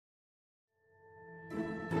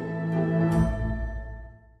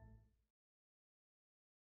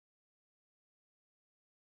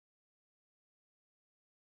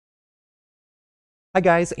Hi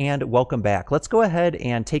guys, and welcome back. Let's go ahead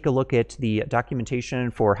and take a look at the documentation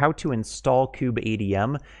for how to install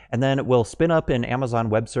Kubeadm, and then we'll spin up an Amazon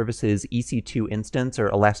Web Services EC2 instance or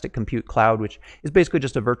Elastic Compute Cloud, which is basically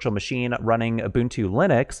just a virtual machine running Ubuntu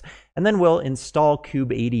Linux, and then we'll install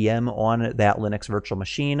Kubeadm on that Linux virtual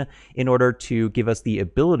machine in order to give us the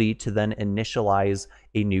ability to then initialize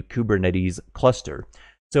a new Kubernetes cluster.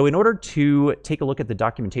 So in order to take a look at the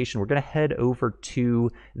documentation, we're going to head over to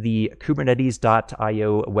the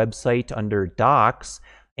Kubernetes.io website under docs,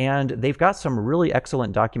 and they've got some really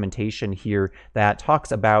excellent documentation here that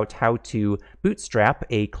talks about how to bootstrap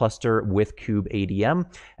a cluster with Kubeadm.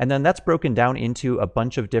 And then that's broken down into a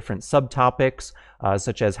bunch of different subtopics,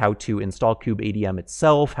 such as how to install Kubeadm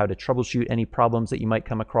itself, how to troubleshoot any problems that you might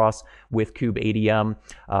come across with Kubeadm,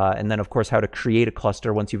 and then of course how to create a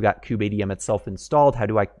cluster once you've got Kubeadm itself installed, how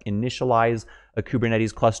do I initialize a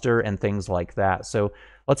Kubernetes cluster, and things like that. So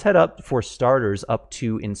let's head up, for starters, up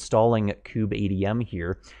to installing Kubeadm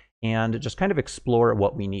here and just kind of explore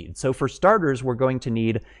what we need. So for starters, we're going to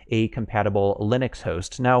need a compatible Linux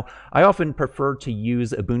host. Now, I often prefer to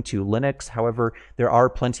use Ubuntu Linux. However, there are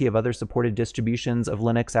plenty of other supported distributions of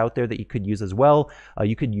Linux out there that you could use as well.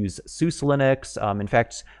 You could use SUSE Linux. In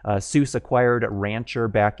fact, SUSE acquired Rancher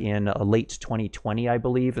back in late 2020, I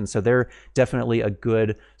believe, and so they're definitely a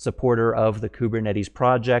good supporter of the Kubernetes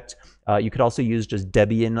project. You could also use just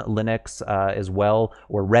Debian Linux as well,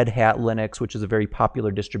 or Red Hat Linux, which is a very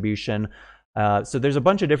popular distribution. So there's a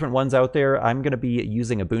bunch of different ones out there. I'm going to be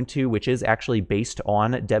using Ubuntu, which is actually based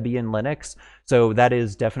on Debian Linux, so that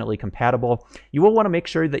is definitely compatible. You will want to make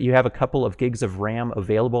sure that you have a couple of gigs of RAM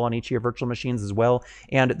available on each of your virtual machines as well.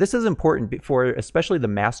 And this is important for especially the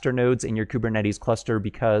master nodes in your Kubernetes cluster,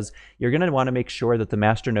 because you're going to want to make sure that the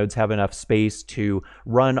master nodes have enough space to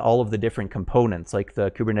run all of the different components, like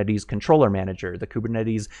the Kubernetes controller manager, the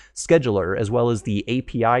Kubernetes scheduler, as well as the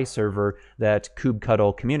API server that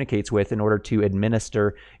kubectl communicates with in order to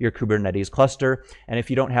administer your Kubernetes cluster. And if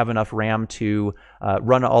you don't have enough RAM to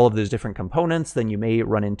run all of those different components, then you may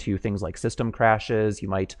run into things like system crashes. You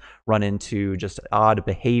might run into just odd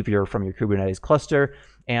behavior from your Kubernetes cluster,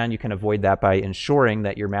 and you can avoid that by ensuring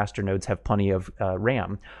that your master nodes have plenty of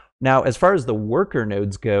RAM. Now, as far as the worker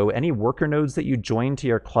nodes go, any worker nodes that you join to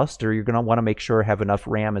your cluster, you're going to want to make sure have enough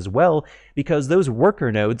RAM as well, because those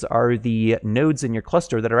worker nodes are the nodes in your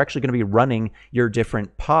cluster that are actually going to be running your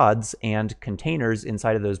different pods and containers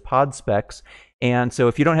inside of those pod specs. And so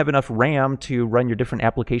if you don't have enough RAM to run your different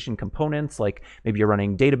application components, like maybe you're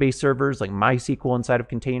running database servers like MySQL inside of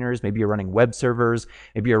containers, maybe you're running web servers,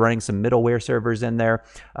 maybe you're running some middleware servers in there.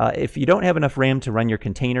 If you don't have enough RAM to run your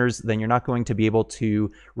containers, then you're not going to be able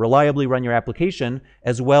to reliably run your application,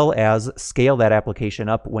 as well as scale that application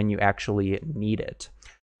up when you actually need it.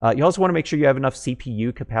 You also want to make sure you have enough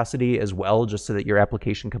CPU capacity as well, just so that your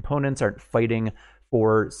application components aren't fighting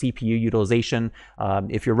for CPU utilization.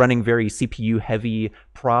 If you're running very CPU-heavy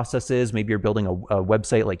processes, maybe you're building a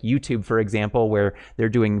website like YouTube, for example, where they're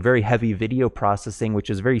doing very heavy video processing, which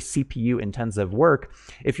is very CPU-intensive work.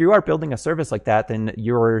 If you are building a service like that, then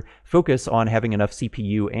your focus on having enough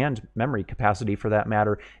CPU and memory capacity, for that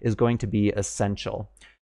matter, is going to be essential.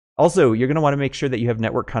 Also, you're going to want to make sure that you have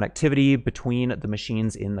network connectivity between the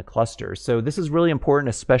machines in the cluster. So this is really important,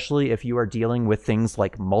 especially if you are dealing with things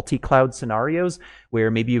like multi-cloud scenarios,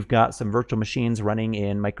 where maybe you've got some virtual machines running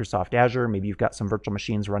in Microsoft Azure, maybe you've got some virtual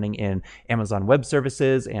machines running in Amazon Web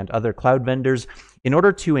Services and other cloud vendors. In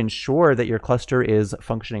order to ensure that your cluster is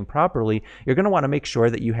functioning properly, you're going to want to make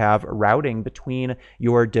sure that you have routing between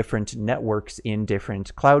your different networks in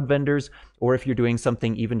different cloud vendors, or if you're doing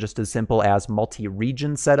something even just as simple as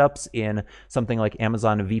multi-region setups in something like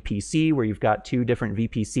Amazon VPC, where you've got two different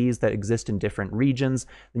VPCs that exist in different regions,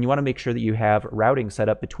 then you want to make sure that you have routing set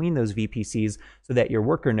up between those VPCs so that your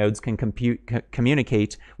worker nodes can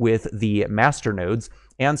communicate with the master nodes,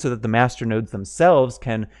 and so that the master nodes themselves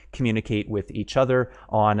can communicate with each other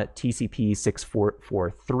on TCP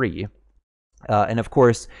 643. And of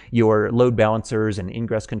course, your load balancers and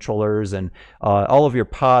ingress controllers and all of your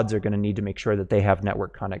pods are going to need to make sure that they have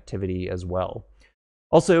network connectivity as well.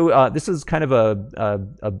 Also, this is kind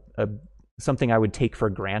of something I would take for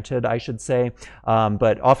granted, I should say,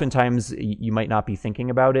 but oftentimes you might not be thinking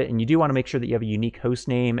about it, and you do want to make sure that you have a unique host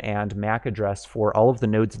name and MAC address for all of the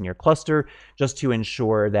nodes in your cluster, just to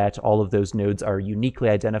ensure that all of those nodes are uniquely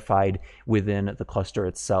identified within the cluster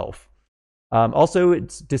itself. Also,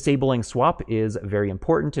 disabling swap is very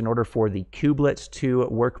important in order for the kubelet to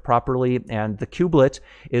work properly. And the kubelet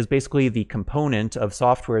is basically the component of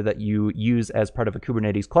software that you use as part of a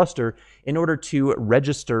Kubernetes cluster in order to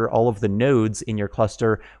register all of the nodes in your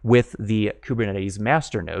cluster with the Kubernetes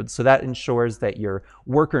master nodes. So that ensures that your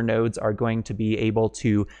worker nodes are going to be able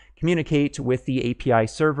to communicate with the API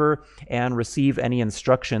server and receive any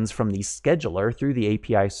instructions from the scheduler through the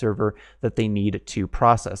API server that they need to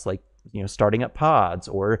process, like starting up pods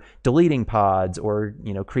or deleting pods or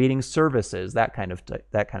creating services, that kind of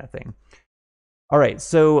thing. All right,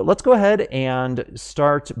 so let's go ahead and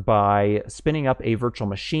start by spinning up a virtual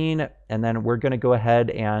machine, and then we're going to go ahead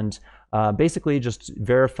and basically just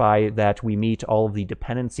verify that we meet all of the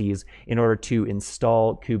dependencies in order to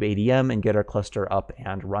install Kubeadm and get our cluster up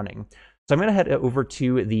and running. So I'm going to head over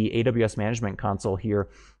to the AWS Management Console here.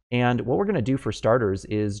 And what we're going to do for starters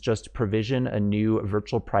is just provision a new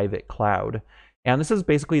virtual private cloud. And this is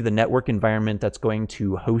basically the network environment that's going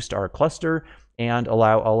to host our cluster and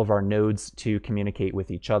allow all of our nodes to communicate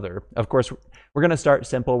with each other. Of course, we're going to start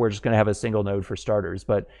simple. We're just going to have a single node for starters.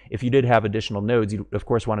 But if you did have additional nodes, you of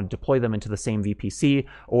course want to deploy them into the same VPC.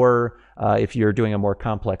 Or if you're doing a more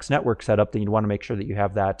complex network setup, then you'd want to make sure that you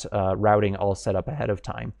have that routing all set up ahead of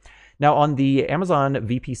time. Now on the Amazon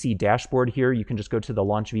VPC dashboard here, you can just go to the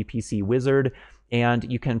Launch VPC wizard,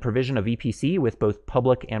 and you can provision a VPC with both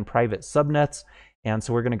public and private subnets. And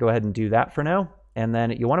so we're going to go ahead and do that for now. And then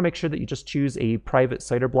you want to make sure that you just choose a private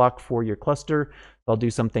CIDR block for your cluster. I'll do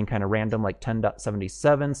something kind of random like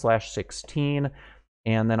 10.77/16.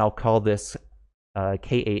 And then I'll call this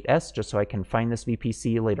K8S just so I can find this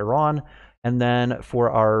VPC later on. And then for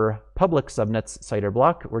our public subnets CIDR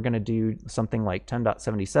block, we're going to do something like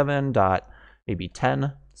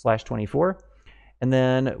 10.77.10/24. And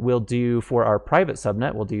then we'll do for our private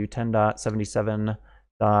subnet, we'll do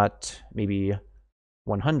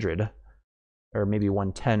 10.77.100 or maybe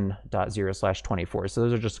 110.0/24. So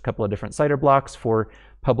those are just a couple of different CIDR blocks for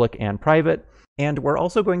public and private. And we're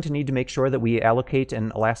also going to need to make sure that we allocate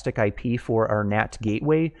an elastic IP for our NAT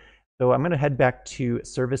gateway. So I'm going to head back to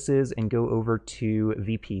services and go over to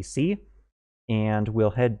VPC, and we'll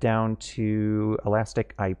head down to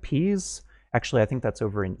elastic IPs. Actually, I think that's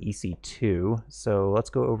over in EC2. So let's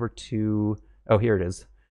go over to, oh, here it is,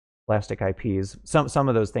 elastic IPs. Some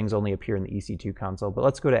of those things only appear in the EC2 console, but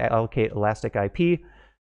let's go to allocate elastic IP.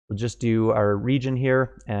 We'll just do our region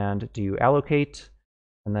here and do allocate,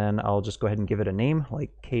 and then I'll just go ahead and give it a name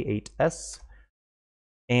like K8S.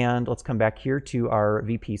 And let's come back here to our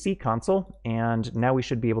VPC console, and now we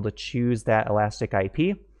should be able to choose that elastic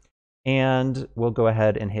IP, and we'll go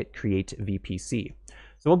ahead and hit create VPC.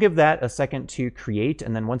 So we'll give that a second to create,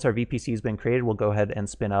 and then once our VPC has been created, we'll go ahead and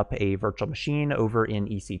spin up a virtual machine over in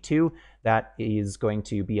EC2 that is going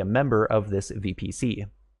to be a member of this VPC.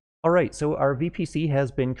 All right, so our VPC has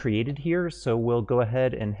been created here, so we'll go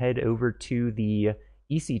ahead and head over to the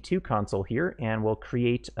EC2 console here, and we'll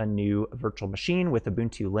create a new virtual machine with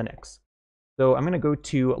Ubuntu Linux. So I'm going to go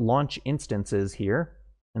to Launch Instances here,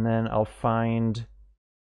 and then I'll find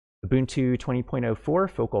Ubuntu 20.04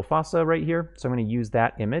 Focal Fossa right here. So I'm going to use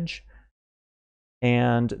that image.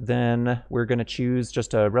 And then we're going to choose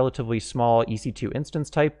just a relatively small EC2 instance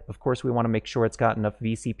type. Of course, we want to make sure it's got enough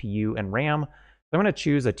vCPU and RAM. So I'm going to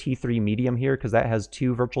choose a T3 medium here because that has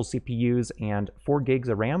 2 virtual CPUs and 4 gigs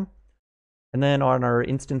of RAM. And then on our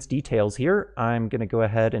instance details here, I'm going to go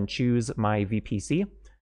ahead and choose my VPC.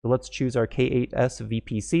 So let's choose our K8S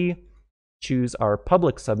VPC, choose our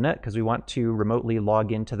public subnet because we want to remotely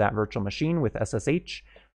log into that virtual machine with SSH,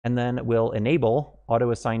 and then we'll enable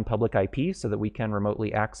auto-assign public IP so that we can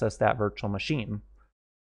remotely access that virtual machine.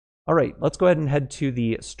 All right, let's go ahead and head to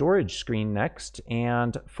the storage screen next.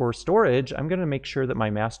 And for storage, I'm going to make sure that my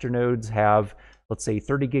master nodes have, let's say,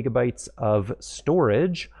 30 gigabytes of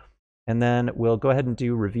storage. And then we'll go ahead and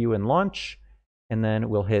do review and launch, and then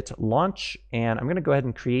we'll hit launch, and I'm going to go ahead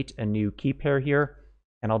and create a new key pair here,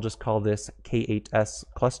 and I'll just call this K8S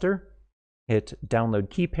cluster. Hit download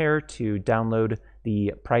key pair to download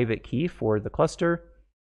the private key for the cluster,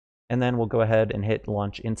 and then we'll go ahead and hit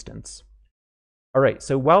launch instance. All right,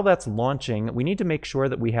 so while that's launching, we need to make sure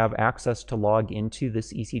that we have access to log into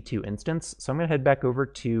this EC2 instance. So I'm going to head back over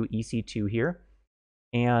to EC2 here,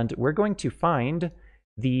 and we're going to find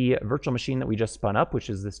the virtual machine that we just spun up, which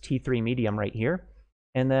is this T3 medium right here.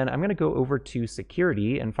 And then I'm going to go over to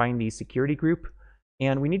security and find the security group.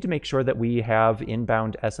 And we need to make sure that we have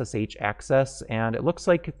inbound SSH access. And it looks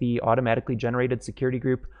like the automatically generated security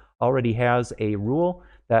group already has a rule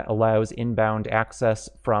that allows inbound access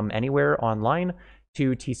from anywhere online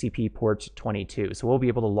to TCP port 22. So we'll be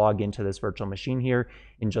able to log into this virtual machine here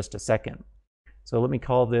in just a second. So let me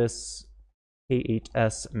call this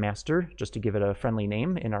K8s master, just to give it a friendly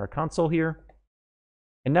name in our console here.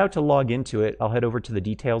 And now to log into it, I'll head over to the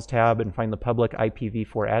Details tab and find the public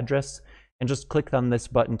IPv4 address, and just click on this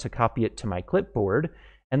button to copy it to my clipboard.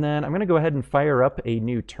 And then I'm going to go ahead and fire up a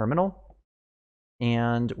new terminal.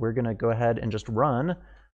 And we're going to go ahead and just run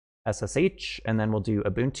SSH, and then we'll do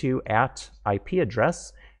Ubuntu at IP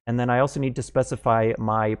address. And then I also need to specify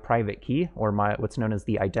my private key, or my what's known as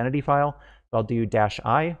the identity file. So I'll do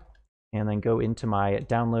 -I, and then go into my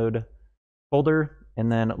download folder,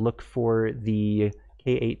 and then look for the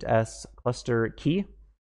K8s cluster key,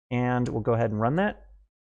 and we'll go ahead and run that.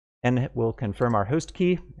 And we'll confirm our host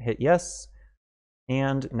key, hit yes,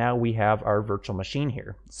 and now we have our virtual machine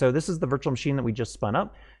here. So this is the virtual machine that we just spun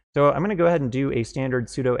up. So I'm going to go ahead and do a standard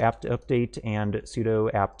sudo apt update and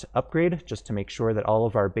sudo apt upgrade, just to make sure that all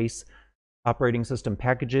of our base operating system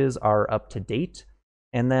packages are up to date.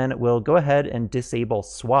 And then we'll go ahead and disable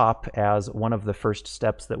swap as one of the first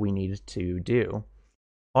steps that we need to do.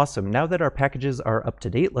 Awesome. Now that our packages are up to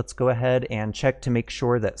date, let's go ahead and check to make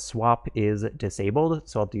sure that swap is disabled.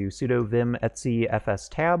 So I'll do sudo vim etc fs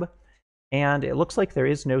tab. And it looks like there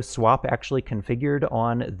is no swap actually configured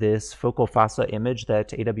on this focal fossa image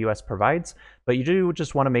that AWS provides, but you do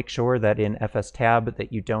just want to make sure that in fs tab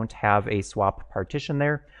that you don't have a swap partition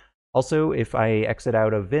there. Also, if I exit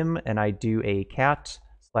out of Vim and I do a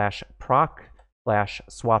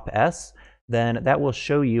cat/proc/swap_s, then that will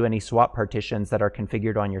show you any swap partitions that are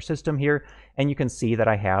configured on your system here, and you can see that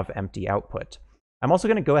I have empty output. I'm also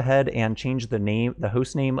going to go ahead and change the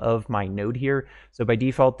host name of my node here. So by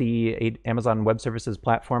default, the Amazon Web Services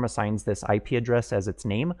platform assigns this IP address as its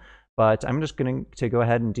name, but I'm just going to go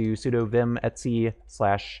ahead and do sudo vim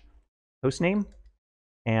etc/hostname,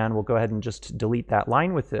 and we'll go ahead and just delete that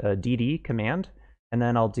line with the dd command, and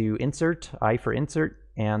then I'll do insert, I for insert,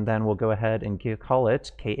 and then we'll go ahead and call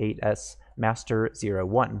it K8s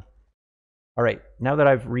master01. All right, now that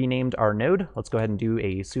I've renamed our node, let's go ahead and do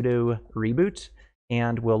a sudo reboot,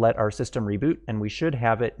 and we'll let our system reboot, and we should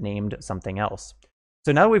have it named something else.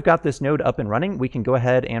 So now we've got this node up and running, we can go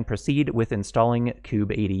ahead and proceed with installing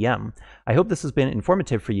Kubeadm. I hope this has been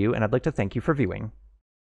informative for you, and I'd like to thank you for viewing.